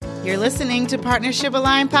You're listening to Partnership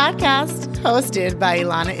Align Podcast, hosted by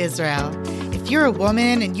Ilana Israel. If you're a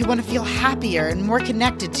woman and you want to feel happier and more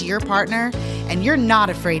connected to your partner, and you're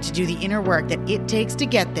not afraid to do the inner work that it takes to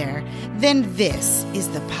get there, then this is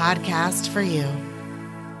the podcast for you.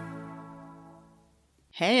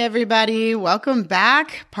 Hey, everybody. Welcome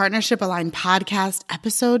back. Partnership Align Podcast,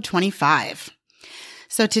 episode 25.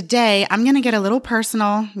 So today, I'm going to get a little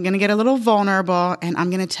personal, I'm going to get a little vulnerable, and I'm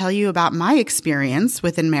going to tell you about my experience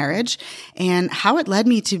within marriage and how it led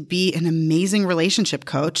me to be an amazing relationship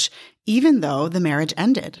coach, even though the marriage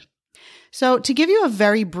ended. So to give you a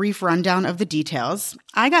very brief rundown of the details,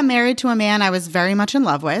 I got married to a man I was very much in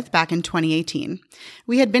love with back in 2018.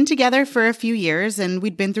 We had been together for a few years, and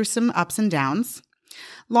we'd been through some ups and downs.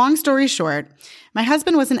 Long story short, my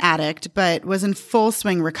husband was an addict, but was in full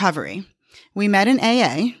swing recovery. We met in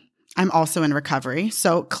AA. I'm also in recovery,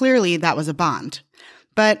 so clearly that was a bond.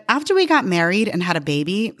 But after we got married and had a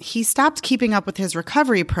baby, he stopped keeping up with his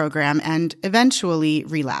recovery program and eventually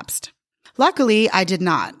relapsed. Luckily, I did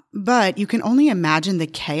not, but you can only imagine the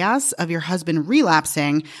chaos of your husband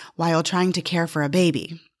relapsing while trying to care for a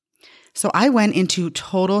baby. So I went into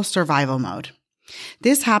total survival mode.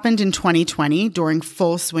 This happened in 2020 during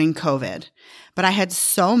full swing COVID. But I had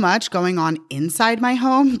so much going on inside my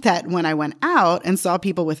home that when I went out and saw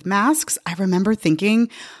people with masks, I remember thinking,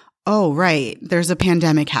 oh, right, there's a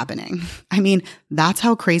pandemic happening. I mean, that's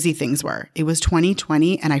how crazy things were. It was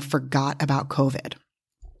 2020 and I forgot about COVID.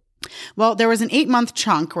 Well, there was an 8-month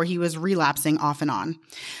chunk where he was relapsing off and on.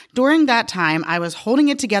 During that time, I was holding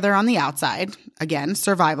it together on the outside, again,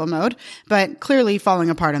 survival mode, but clearly falling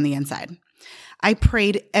apart on the inside. I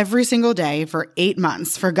prayed every single day for 8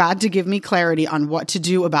 months for God to give me clarity on what to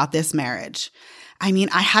do about this marriage. I mean,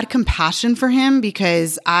 I had compassion for him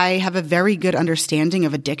because I have a very good understanding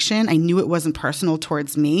of addiction. I knew it wasn't personal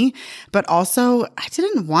towards me, but also I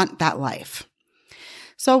didn't want that life.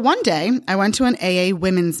 So one day I went to an AA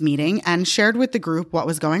women's meeting and shared with the group what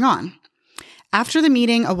was going on. After the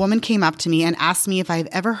meeting, a woman came up to me and asked me if I've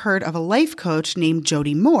ever heard of a life coach named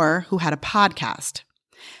Jody Moore who had a podcast.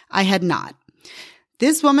 I had not.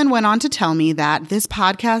 This woman went on to tell me that this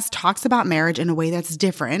podcast talks about marriage in a way that's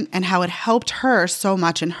different and how it helped her so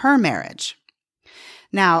much in her marriage.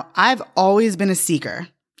 Now, I've always been a seeker.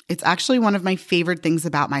 It's actually one of my favorite things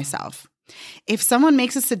about myself. If someone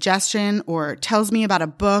makes a suggestion or tells me about a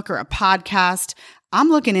book or a podcast, I'm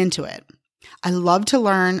looking into it. I love to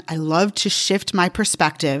learn. I love to shift my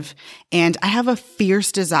perspective, and I have a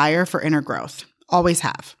fierce desire for inner growth. Always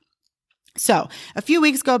have. So a few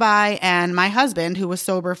weeks go by and my husband, who was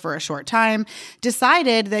sober for a short time,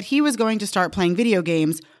 decided that he was going to start playing video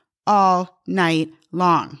games all night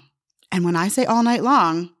long. And when I say all night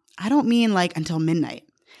long, I don't mean like until midnight.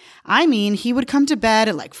 I mean, he would come to bed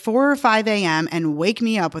at like 4 or 5 a.m. and wake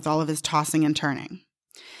me up with all of his tossing and turning.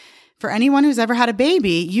 For anyone who's ever had a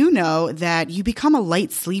baby, you know that you become a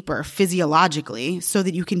light sleeper physiologically so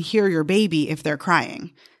that you can hear your baby if they're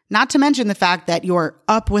crying. Not to mention the fact that you're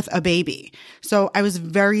up with a baby. So I was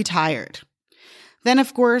very tired. Then,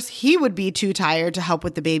 of course, he would be too tired to help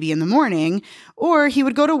with the baby in the morning, or he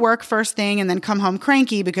would go to work first thing and then come home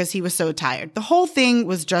cranky because he was so tired. The whole thing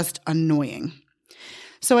was just annoying.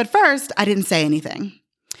 So at first, I didn't say anything.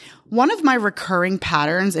 One of my recurring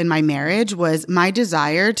patterns in my marriage was my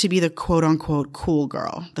desire to be the quote-unquote cool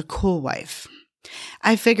girl, the cool wife.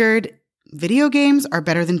 I figured video games are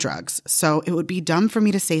better than drugs, so it would be dumb for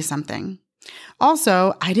me to say something.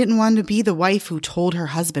 Also, I didn't want to be the wife who told her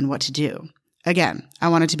husband what to do. Again, I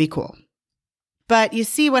wanted to be cool. But you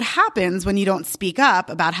see what happens when you don't speak up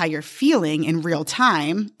about how you're feeling in real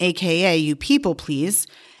time, aka you people please.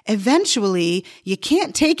 Eventually, you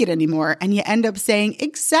can't take it anymore and you end up saying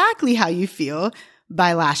exactly how you feel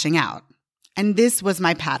by lashing out. And this was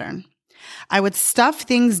my pattern. I would stuff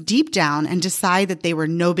things deep down and decide that they were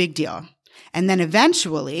no big deal. And then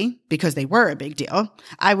eventually, because they were a big deal,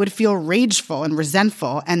 I would feel rageful and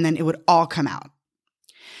resentful, and then it would all come out.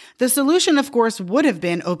 The solution, of course, would have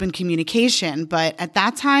been open communication, but at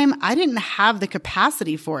that time, I didn't have the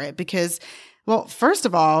capacity for it because, well, first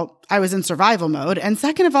of all, I was in survival mode, and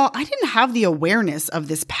second of all, I didn't have the awareness of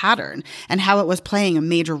this pattern and how it was playing a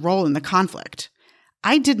major role in the conflict.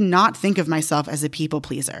 I did not think of myself as a people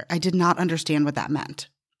pleaser. I did not understand what that meant.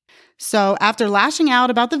 So after lashing out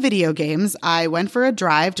about the video games, I went for a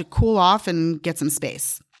drive to cool off and get some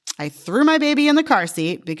space. I threw my baby in the car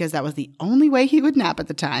seat because that was the only way he would nap at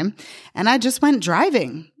the time, and I just went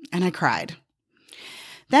driving, and I cried.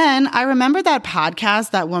 Then I remembered that podcast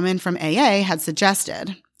that woman from AA had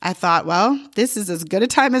suggested. I thought, well, this is as good a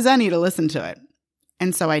time as any to listen to it.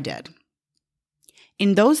 And so I did.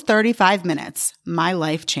 In those 35 minutes, my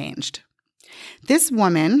life changed. This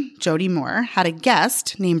woman, Jody Moore, had a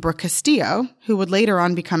guest named Brooke Castillo, who would later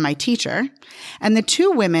on become my teacher, and the two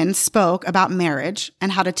women spoke about marriage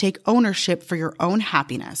and how to take ownership for your own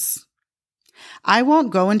happiness. I won't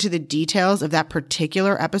go into the details of that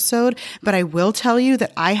particular episode, but I will tell you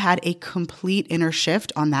that I had a complete inner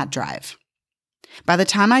shift on that drive. By the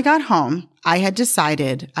time I got home, I had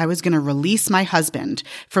decided I was going to release my husband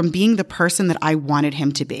from being the person that I wanted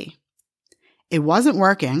him to be. It wasn't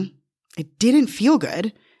working. It didn't feel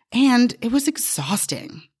good, and it was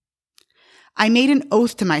exhausting. I made an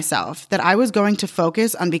oath to myself that I was going to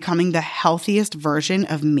focus on becoming the healthiest version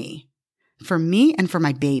of me, for me and for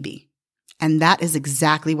my baby. And that is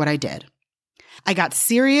exactly what I did. I got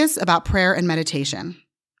serious about prayer and meditation.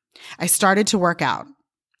 I started to work out.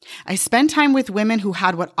 I spent time with women who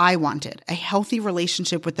had what I wanted, a healthy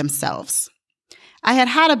relationship with themselves. I had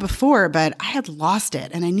had it before, but I had lost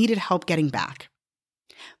it, and I needed help getting back.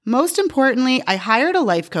 Most importantly, I hired a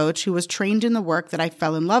life coach who was trained in the work that I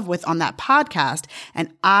fell in love with on that podcast,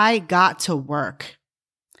 and I got to work.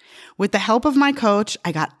 With the help of my coach,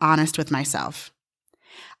 I got honest with myself.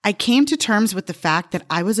 I came to terms with the fact that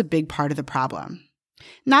I was a big part of the problem.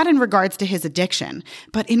 Not in regards to his addiction,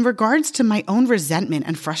 but in regards to my own resentment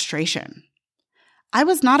and frustration. I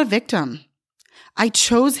was not a victim. I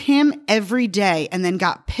chose him every day and then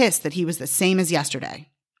got pissed that he was the same as yesterday.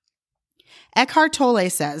 Eckhart Tolle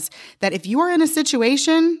says that if you are in a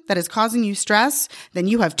situation that is causing you stress, then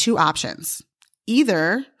you have two options.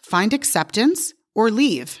 Either find acceptance or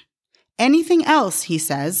leave. Anything else, he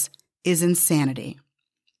says, is insanity.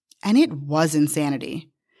 And it was insanity.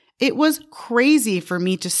 It was crazy for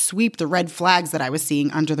me to sweep the red flags that I was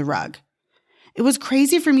seeing under the rug. It was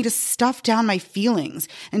crazy for me to stuff down my feelings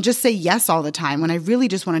and just say yes all the time when I really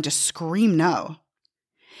just wanted to scream no.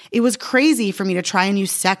 It was crazy for me to try and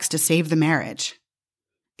use sex to save the marriage.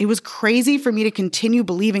 It was crazy for me to continue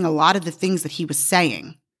believing a lot of the things that he was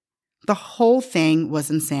saying. The whole thing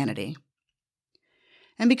was insanity.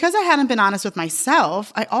 And because I hadn't been honest with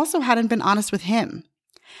myself, I also hadn't been honest with him.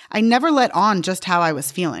 I never let on just how I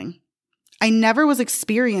was feeling. I never was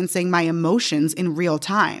experiencing my emotions in real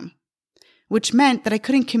time, which meant that I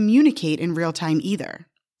couldn't communicate in real time either.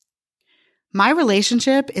 My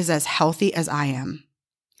relationship is as healthy as I am.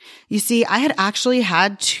 You see, I had actually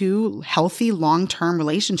had 2 healthy long-term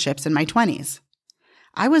relationships in my 20s.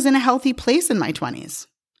 I was in a healthy place in my 20s,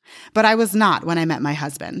 but I was not when I met my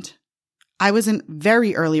husband. I was in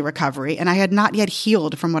very early recovery, and I had not yet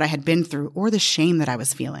healed from what I had been through or the shame that I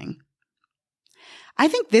was feeling. I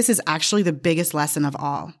think this is actually the biggest lesson of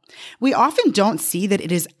all. We often don't see that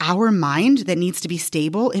it is our mind that needs to be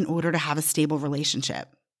stable in order to have a stable relationship.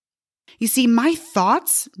 You see, my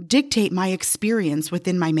thoughts dictate my experience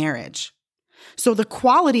within my marriage. So the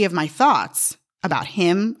quality of my thoughts about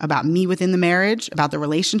him, about me within the marriage, about the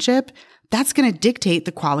relationship, that's going to dictate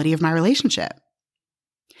the quality of my relationship.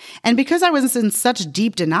 And because I was in such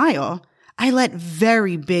deep denial, I let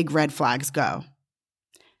very big red flags go.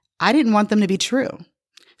 I didn't want them to be true.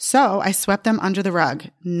 So I swept them under the rug,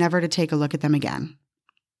 never to take a look at them again.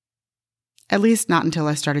 At least not until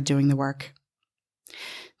I started doing the work.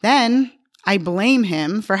 Then I blame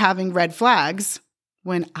him for having red flags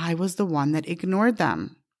when I was the one that ignored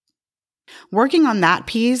them. Working on that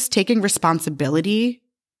piece, taking responsibility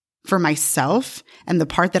for myself and the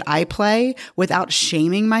part that I play without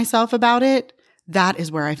shaming myself about it, that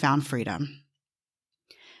is where I found freedom.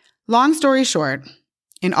 Long story short,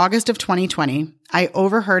 in August of 2020, I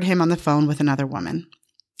overheard him on the phone with another woman.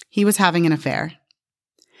 He was having an affair.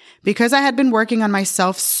 Because I had been working on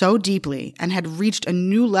myself so deeply and had reached a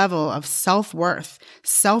new level of self-worth,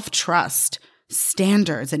 self-trust,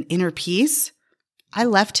 standards, and inner peace, I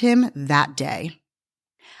left him that day.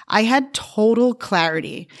 I had total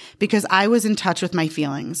clarity because I was in touch with my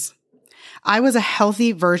feelings. I was a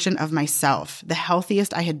healthy version of myself, the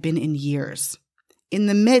healthiest I had been in years, in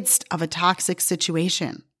the midst of a toxic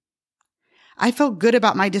situation. I felt good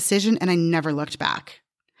about my decision and I never looked back.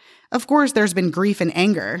 Of course, there's been grief and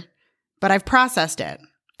anger, but I've processed it,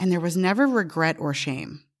 and there was never regret or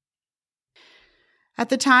shame. At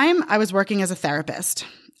the time, I was working as a therapist.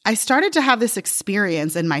 I started to have this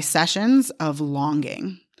experience in my sessions of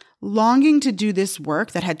longing to do this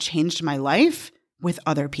work that had changed my life with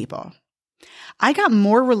other people. I got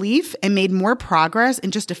more relief and made more progress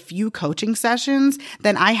in just a few coaching sessions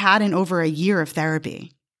than I had in over a year of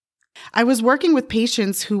therapy. I was working with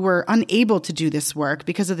patients who were unable to do this work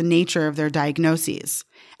because of the nature of their diagnoses,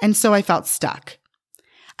 and so I felt stuck.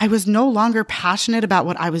 I was no longer passionate about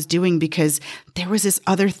what I was doing because there was this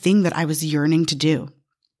other thing that I was yearning to do.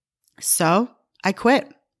 So I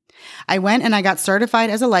quit. I went and I got certified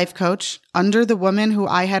as a life coach under the woman who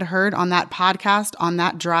I had heard on that podcast, on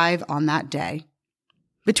that drive, on that day.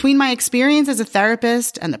 Between my experience as a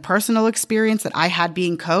therapist and the personal experience that I had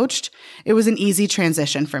being coached, it was an easy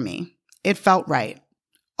transition for me. It felt right.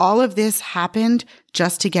 All of this happened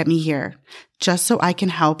just to get me here, just so I can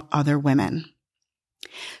help other women.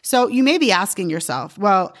 So you may be asking yourself,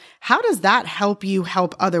 well, how does that help you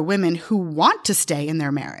help other women who want to stay in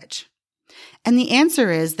their marriage? And the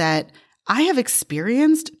answer is that I have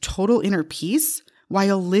experienced total inner peace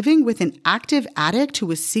while living with an active addict who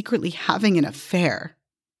was secretly having an affair.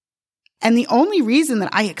 And the only reason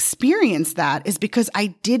that I experienced that is because I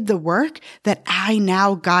did the work that I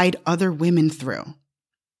now guide other women through.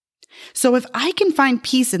 So if I can find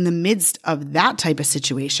peace in the midst of that type of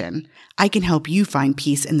situation, I can help you find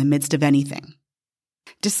peace in the midst of anything.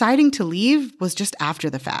 Deciding to leave was just after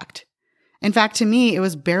the fact. In fact, to me, it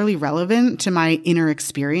was barely relevant to my inner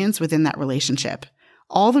experience within that relationship.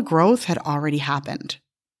 All the growth had already happened.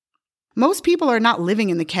 Most people are not living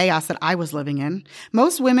in the chaos that I was living in.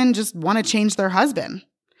 Most women just want to change their husband.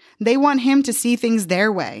 They want him to see things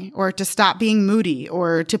their way, or to stop being moody,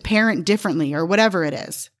 or to parent differently, or whatever it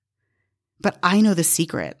is. But I know the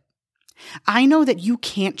secret. I know that you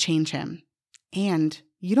can't change him, and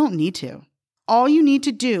you don't need to. All you need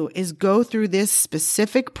to do is go through this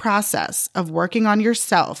specific process of working on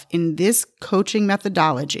yourself in this coaching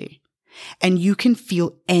methodology, and you can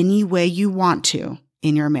feel any way you want to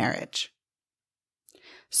in your marriage.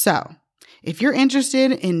 So, if you're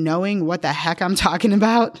interested in knowing what the heck I'm talking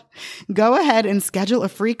about, go ahead and schedule a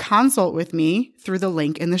free consult with me through the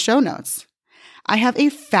link in the show notes. I have a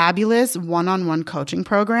fabulous one-on-one coaching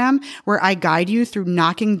program where I guide you through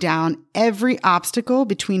knocking down every obstacle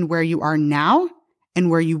between where you are now and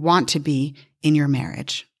where you want to be in your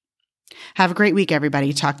marriage. Have a great week,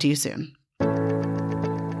 everybody. Talk to you soon.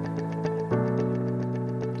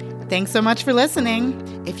 Thanks so much for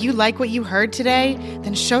listening. If you like what you heard today,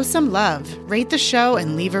 then show some love, rate the show,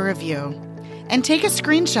 and leave a review. And take a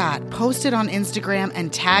screenshot, post it on Instagram,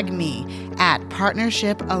 and tag me at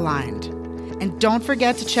Partnership Aligned. And don't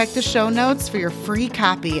forget to check the show notes for your free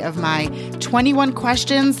copy of my 21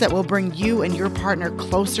 questions that will bring you and your partner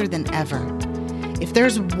closer than ever. If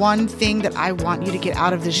there's one thing that I want you to get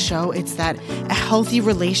out of this show, it's that a healthy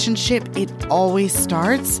relationship, it always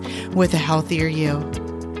starts with a healthier you.